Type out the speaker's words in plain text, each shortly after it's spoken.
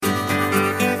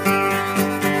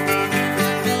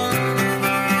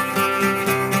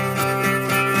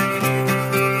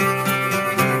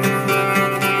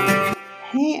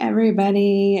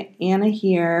Anna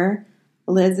here.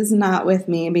 Liz is not with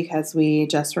me because we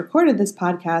just recorded this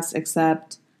podcast,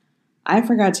 except I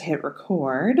forgot to hit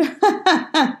record.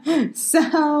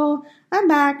 So I'm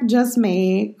back, just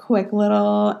me. Quick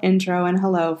little intro and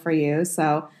hello for you.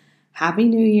 So Happy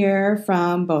New Year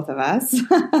from both of us.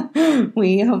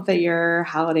 We hope that your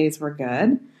holidays were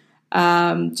good.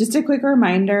 Just a quick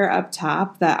reminder up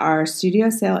top that our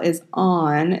studio sale is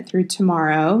on through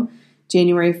tomorrow,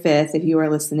 January 5th, if you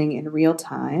are listening in real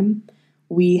time.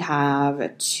 We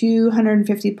have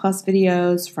 250 plus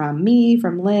videos from me,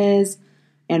 from Liz,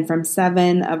 and from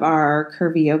 7 of our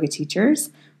Curvy Yoga teachers,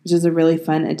 which is a really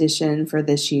fun addition for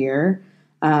this year.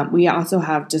 We also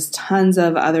have just tons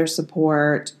of other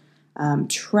support,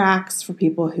 tracks for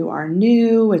people who are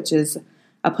new, which is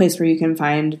a place where you can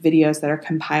find videos that are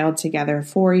compiled together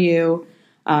for you.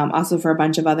 Also for a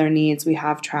bunch of other needs, we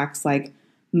have tracks like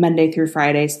Monday through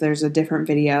Friday, so there's a different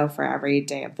video for every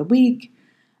day of the week.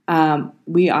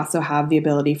 We also have the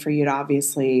ability for you to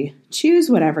obviously choose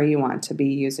whatever you want to be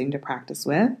using to practice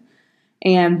with.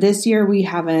 And this year we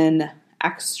have an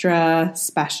extra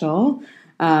special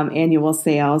annual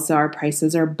sale, so our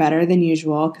prices are better than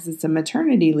usual because it's a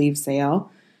maternity leave sale.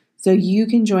 So you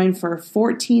can join for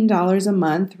 $14 a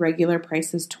month, regular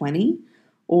price is $20,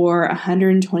 or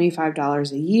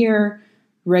 $125 a year,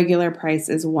 regular price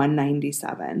is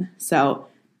 $197. So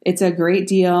it's a great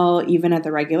deal even at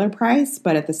the regular price,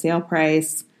 but at the sale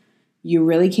price, you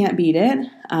really can't beat it.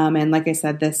 And like I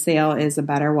said, this sale is a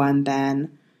better one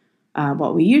than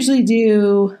what we usually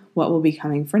do, what will be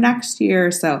coming for next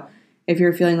year. So if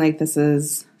you're feeling like this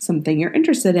is something you're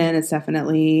interested in, it's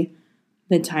definitely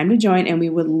the time to join, and we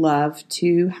would love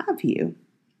to have you.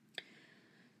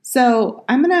 So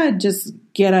I'm going to just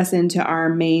get us into our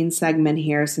main segment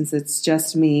here since it's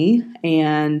just me,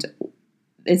 and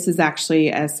this is actually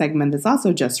a segment that's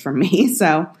also just for me.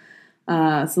 So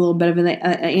it's a little bit of an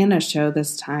Anna show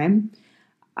this time.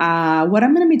 What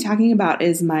I'm going to be talking about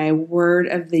is my word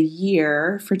of the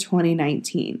year for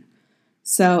 2019.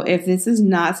 So if this is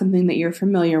not something that you're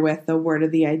familiar with, the word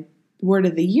of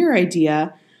the year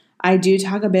idea, I do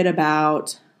talk a bit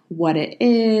about what it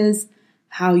is,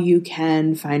 how you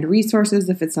can find resources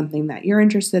if it's something that you're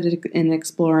interested in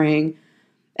exploring.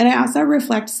 And I also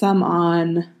reflect some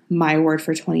on my word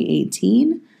for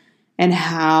 2018 and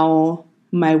how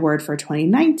my word for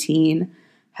 2019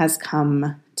 has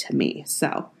come to me.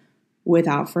 So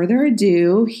without further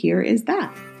ado, here is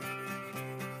that.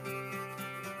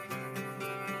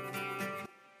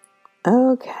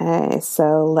 Okay,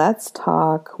 so let's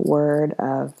talk word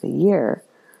of the year.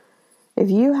 If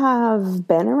you have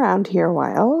been around here a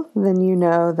while, then you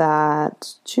know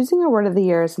that choosing a word of the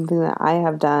year is something that I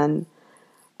have done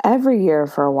every year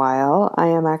for a while. I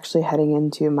am actually heading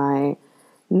into my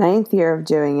 9th year of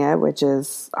doing it, which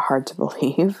is hard to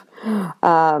believe.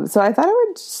 So I thought I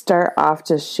would start off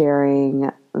just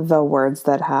sharing the words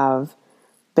that have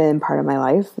been part of my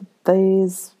life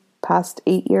these past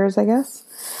 8 years, I guess.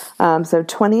 So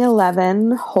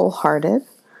 2011, wholehearted,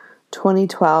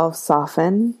 2012,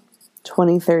 soften,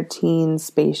 2013,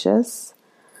 spacious,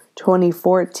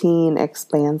 2014,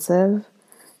 expansive,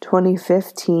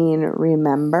 2015,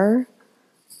 remember,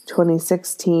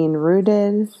 2016,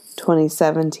 rooted,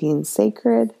 2017,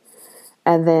 sacred,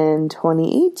 and then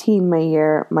 2018,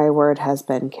 my word has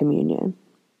been communion.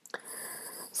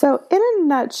 So in a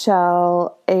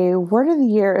nutshell, a word of the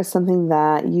year is something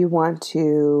that you want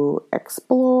to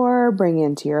explore, bring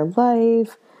into your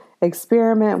life,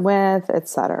 experiment with,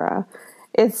 etc.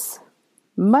 It's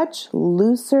much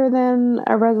looser than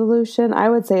a resolution. I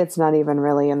would say it's not even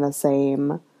really in the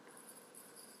same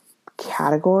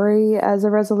category as a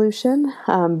resolution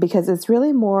because it's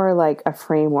really more like a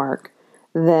framework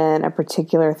than a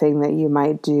particular thing that you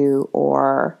might do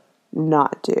or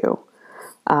not do.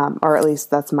 Or at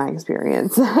least that's my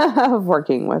experience of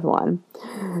working with one.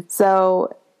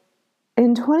 So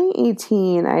in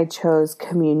 2018, I chose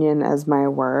communion as my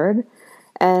word.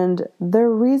 And the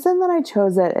reason that I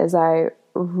chose it is I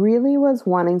really was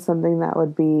wanting something that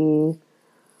would be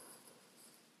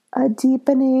a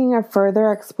deepening, a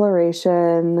further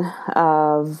exploration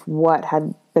of what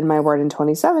had been my word in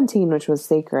 2017, which was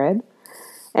sacred.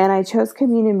 And I chose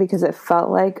communion because it felt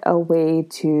like a way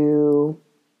to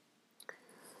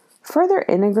further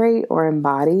integrate or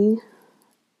embody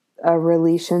a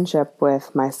relationship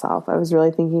with myself. I was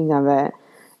really thinking of it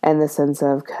in the sense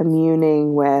of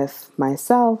communing with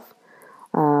myself,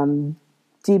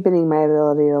 deepening my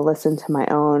ability to listen to my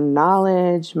own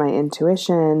knowledge, my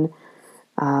intuition,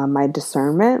 my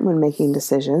discernment when making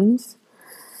decisions.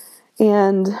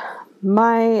 And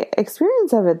my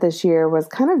experience of it this year was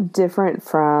kind of different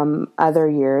from other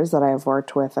years that I've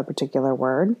worked with a particular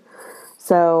word.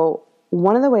 So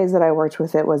one of the ways that I worked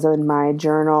with it was in my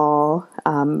journal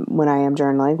when I am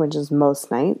journaling, which is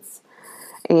most nights.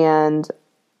 And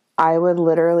I would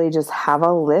literally just have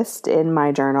a list in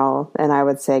my journal and I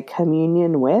would say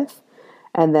communion with,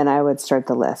 and then I would start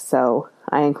the list. So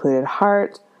I included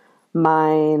heart,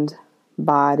 mind,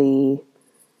 body,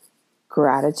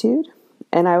 gratitude.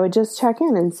 And I would just check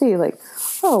in and see like,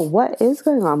 oh, what is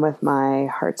going on with my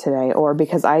heart today? Or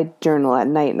because I journal at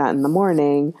night, not in the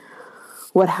morning,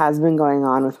 what has been going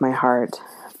on with my heart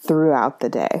throughout the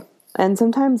day. And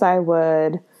sometimes I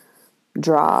would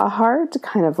draw a heart,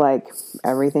 kind of like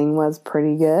everything was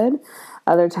pretty good.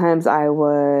 Other times I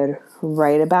would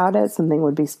write about it, something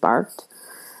would be sparked.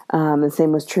 The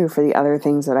same was true for the other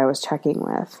things that I was checking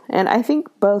with. And I think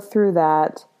both through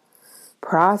that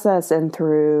process and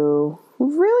through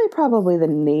really probably the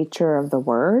nature of the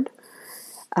word,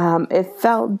 it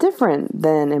felt different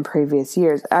than in previous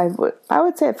years. I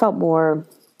would say it felt more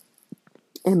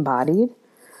embodied.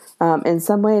 In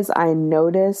some ways, I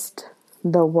noticed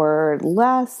the word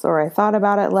less, or I thought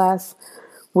about it less,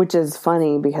 which is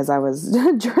funny because I was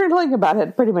journaling about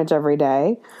it pretty much every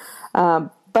day.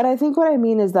 But I think what I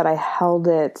mean is that I held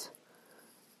it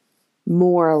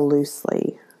more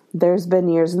loosely. There's been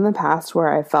years in the past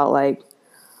where I felt like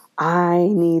I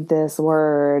need this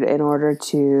word in order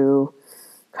to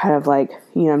kind of like,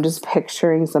 I'm just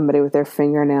picturing somebody with their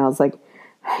fingernails like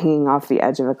hanging off the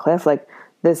edge of a cliff. Like,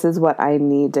 this is what I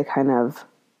need to kind of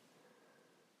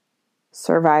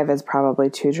survive is probably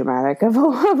too dramatic of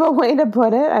a way to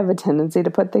put it. I have a tendency to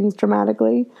put things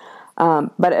dramatically.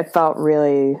 But it felt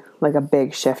really like a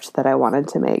big shift that I wanted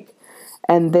to make.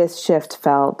 And this shift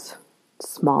felt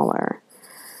smaller.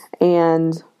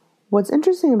 And what's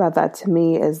interesting about that to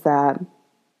me is that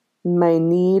my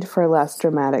need for less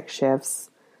dramatic shifts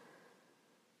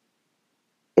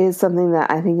is something that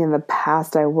I think in the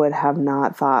past I would have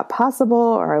not thought possible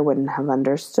or I wouldn't have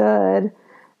understood.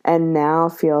 And now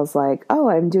feels like, oh,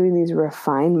 I'm doing these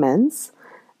refinements.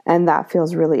 And that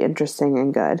feels really interesting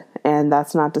and good. And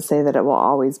that's not to say that it will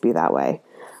always be that way.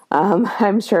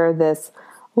 I'm sure this,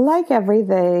 like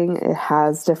everything, it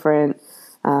has different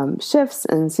shifts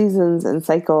and seasons and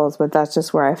cycles, but that's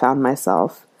just where I found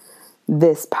myself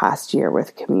this past year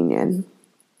with communion.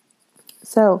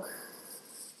 So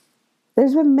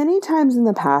there's been many times in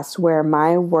the past where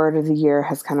my word of the year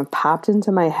has kind of popped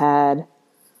into my head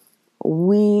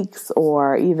weeks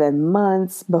or even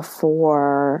months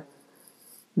before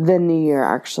the new year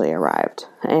actually arrived.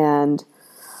 And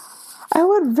I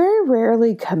would very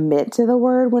rarely commit to the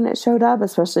word when it showed up,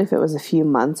 especially if it was a few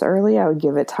months early. I would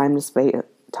give it time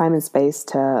and space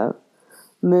to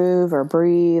move or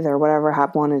breathe or whatever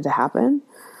wanted to happen.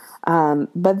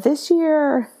 But this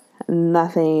year,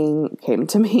 nothing came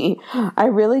to me. I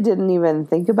really didn't even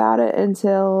think about it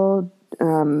until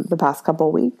the past couple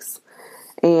weeks.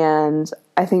 And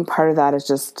I think part of that is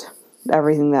just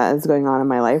everything that is going on in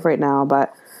my life right now.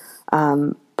 But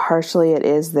partially it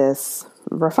is this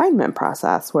refinement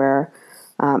process where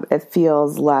it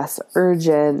feels less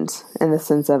urgent in the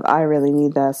sense of I really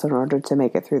need this in order to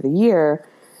make it through the year,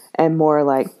 and more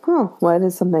like, what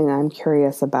is something I'm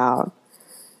curious about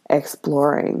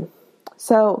exploring?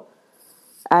 So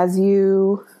as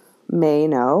you may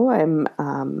know,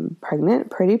 I'm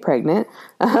pretty pregnant,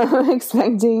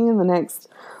 expecting in the next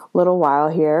little while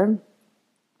here.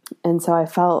 And so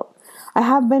I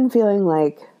have been feeling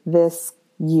like this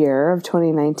year of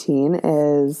 2019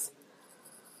 is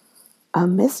a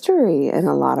mystery in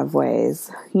a lot of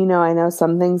ways. I know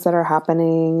some things that are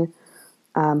happening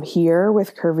here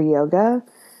with Curvy Yoga,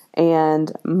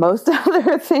 and most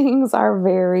other things are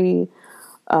very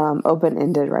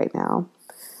open-ended right now.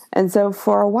 And so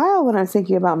for a while when I was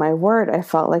thinking about my word, I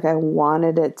felt like I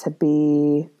wanted it to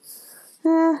be,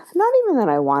 not even that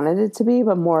I wanted it to be,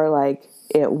 but more like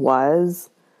it was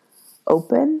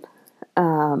open.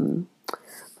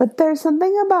 But there's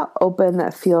something about open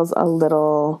that feels a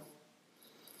little,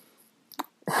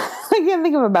 I can't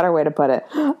think of a better way to put it,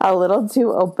 a little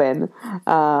too open.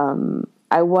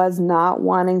 I was not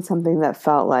wanting something that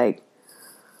felt like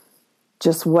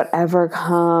just whatever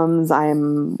comes,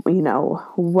 I'm,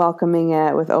 welcoming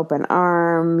it with open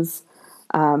arms,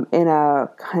 in a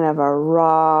kind of a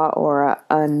raw or a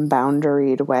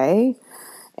unboundaried way.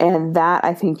 And that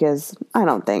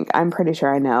I'm pretty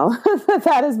sure I know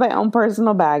that is my own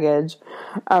personal baggage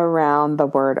around the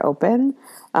word open.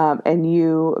 And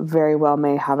you very well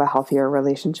may have a healthier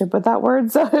relationship with that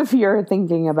word. So if you're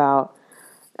thinking about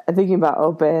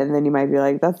open, then you might be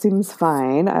like, that seems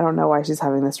fine. I don't know why she's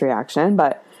having this reaction,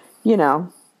 but you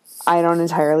know, I don't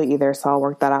entirely either, so I'll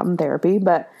work that out in therapy,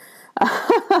 but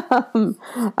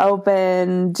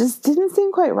open just didn't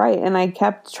seem quite right. And I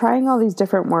kept trying all these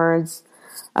different words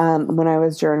when I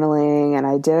was journaling, and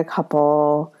I did a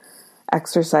couple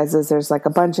exercises. There's like a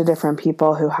bunch of different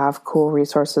people who have cool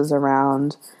resources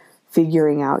around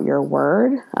figuring out your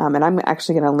word. And I'm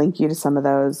actually going to link you to some of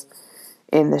those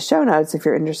in the show notes if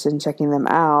you're interested in checking them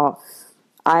out.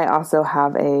 I also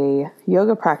have a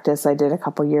yoga practice I did a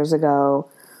couple years ago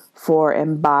for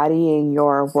embodying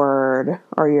your word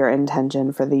or your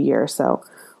intention for the year. So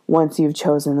once you've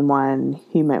chosen one,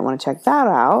 you might want to check that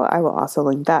out. I will also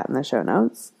link that in the show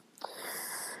notes.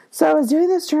 So I was doing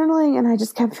this journaling and I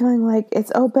just kept feeling like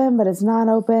it's open, but it's not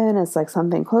open. It's like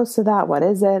something close to that. What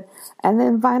is it? And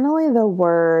then finally the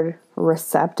word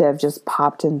receptive just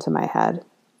popped into my head.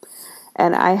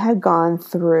 And I had gone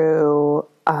through,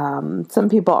 some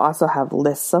people also have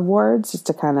lists of words just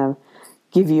to kind of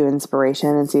give you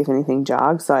inspiration and see if anything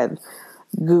jogs. So I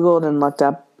Googled and looked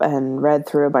up and read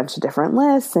through a bunch of different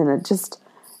lists, and it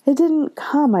didn't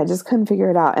come. I just couldn't figure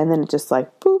it out. And then it just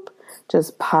like, boop,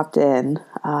 just popped in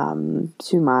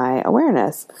to my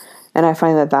awareness. And I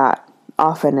find that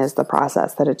often is the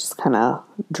process, that it just kind of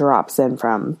drops in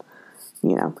from,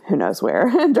 who knows where,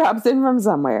 it drops in from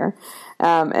somewhere.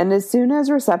 And as soon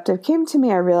as receptive came to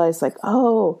me, I realized like,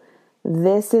 oh,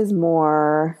 this is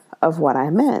more of what I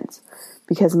meant.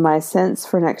 Because my sense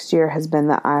for next year has been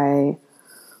that I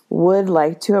would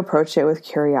like to approach it with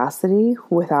curiosity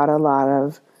without a lot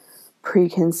of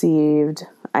preconceived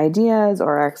ideas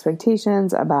or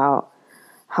expectations about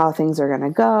how things are going to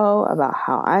go, about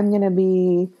how I'm going to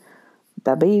be,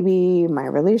 the baby, my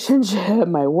relationship,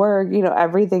 my work,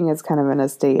 everything is kind of in a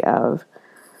state of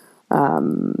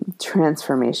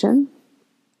transformation.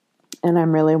 And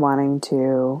I'm really wanting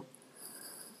to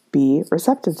be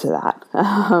receptive to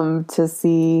that, to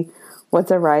see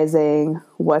what's arising,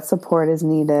 what support is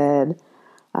needed,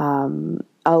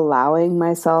 allowing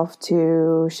myself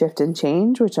to shift and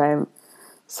change, which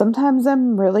sometimes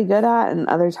I'm really good at and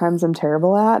other times I'm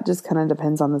terrible at, just kind of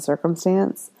depends on the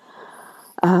circumstance.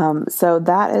 So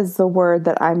that is the word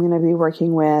that I'm going to be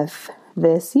working with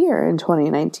this year in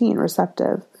 2019,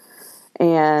 receptive,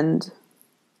 and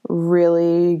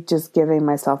really just giving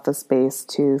myself the space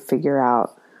to figure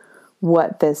out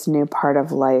what this new part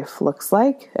of life looks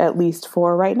like, at least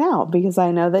for right now, because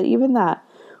I know that even that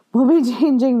will be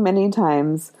changing many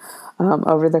times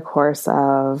over the course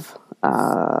of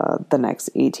the next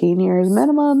 18 years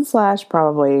minimum /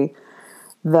 probably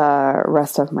the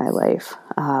rest of my life.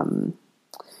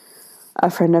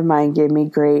 A friend of mine gave me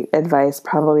great advice,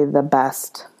 probably the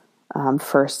best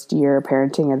first year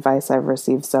parenting advice I've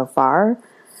received so far.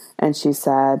 And she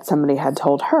said somebody had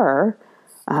told her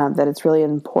that it's really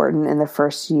important in the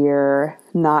first year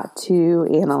not to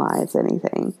analyze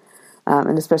anything,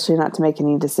 and especially not to make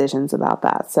any decisions about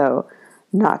that. So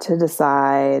not to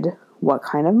decide what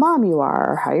kind of mom you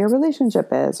are, or how your relationship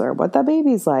is, or what the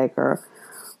baby's like, or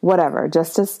whatever,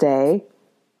 just to stay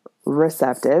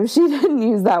receptive. She didn't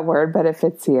use that word, but it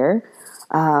fits here,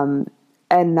 and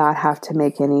not have to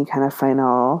make any kind of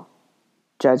final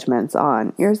judgments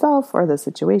on yourself or the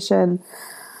situation.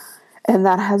 And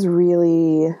that has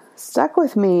really stuck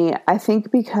with me, I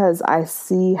think, because I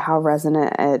see how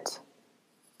resonant it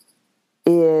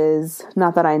is.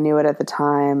 Not that I knew it at the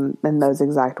time in those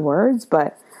exact words,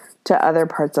 but to other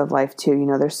parts of life too.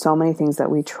 There's so many things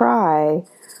that we try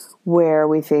where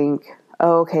we think,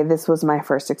 oh, okay, this was my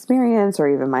first experience or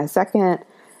even my second,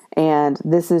 and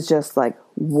this is just like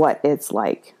what it's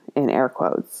like, in air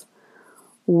quotes.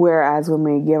 Whereas when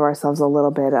we give ourselves a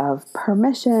little bit of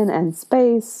permission and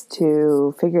space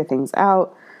to figure things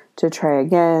out, to try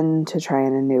again, to try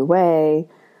in a new way,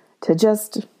 to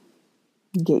just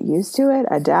get used to it,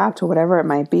 adapt, whatever it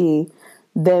might be,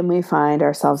 then we find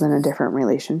ourselves in a different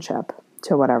relationship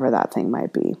to whatever that thing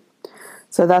might be.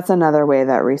 So that's another way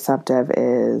that receptive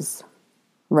is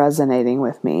resonating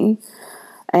with me.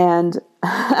 And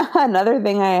another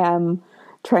thing I am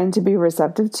trying to be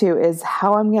receptive to is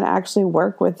how I'm going to actually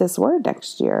work with this word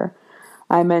next year.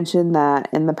 I mentioned that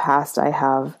in the past I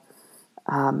have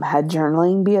had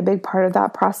journaling be a big part of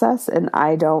that process, and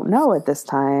I don't know at this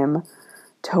time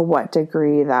to what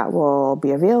degree that will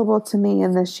be available to me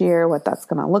in this year, what that's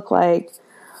going to look like,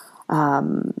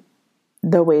 the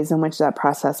ways in which that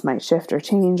process might shift or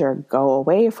change or go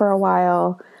away for a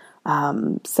while.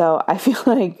 So I feel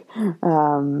like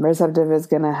receptive is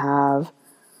going to have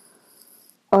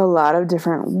a lot of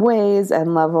different ways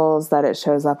and levels that it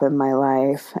shows up in my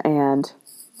life. And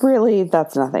really,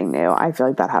 that's nothing new. I feel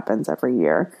like that happens every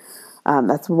year.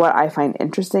 That's what I find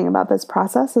interesting about this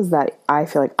process, is that I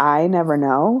feel like I never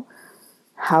know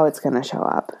how it's going to show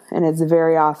up. And it's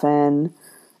very often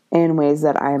in ways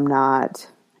that I'm not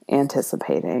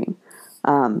anticipating.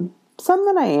 Some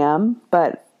that I am,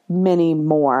 but many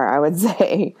more, I would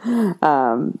say,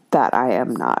 that I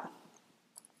am not.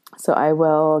 So I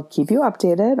will keep you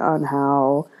updated on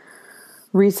how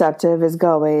receptive is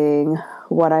going,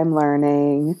 what I'm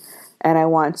learning. And I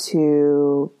want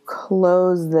to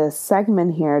close this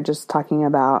segment here just talking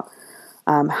about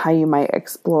how you might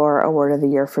explore a word of the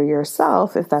year for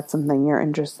yourself if that's something you're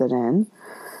interested in.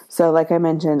 So like I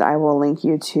mentioned, I will link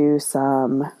you to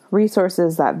some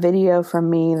resources, that video from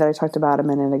me that I talked about a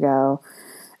minute ago.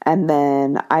 And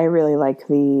then I really like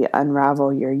the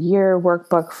Unravel Your Year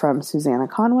workbook from Susanna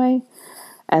Conway.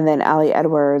 And then Allie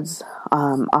Edwards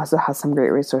also has some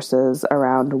great resources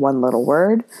around one little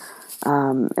word.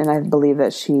 And I believe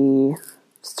that she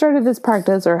started this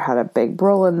practice or had a big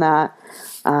role in that.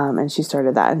 And she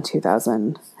started that in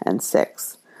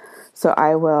 2006. So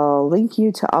I will link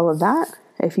you to all of that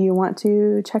if you want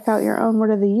to check out your own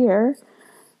word of the year.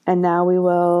 And now we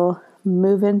will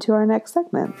move into our next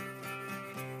segment.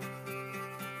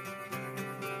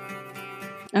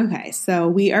 Okay, so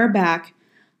we are back.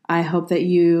 I hope that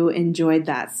you enjoyed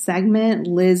that segment.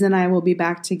 Liz and I will be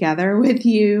back together with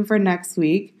you for next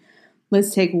week.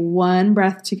 Let's take one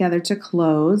breath together to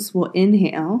close. We'll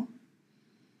inhale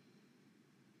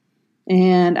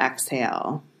and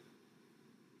exhale.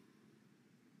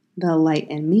 The light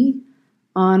in me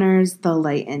honors the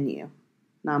light in you.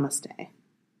 Namaste.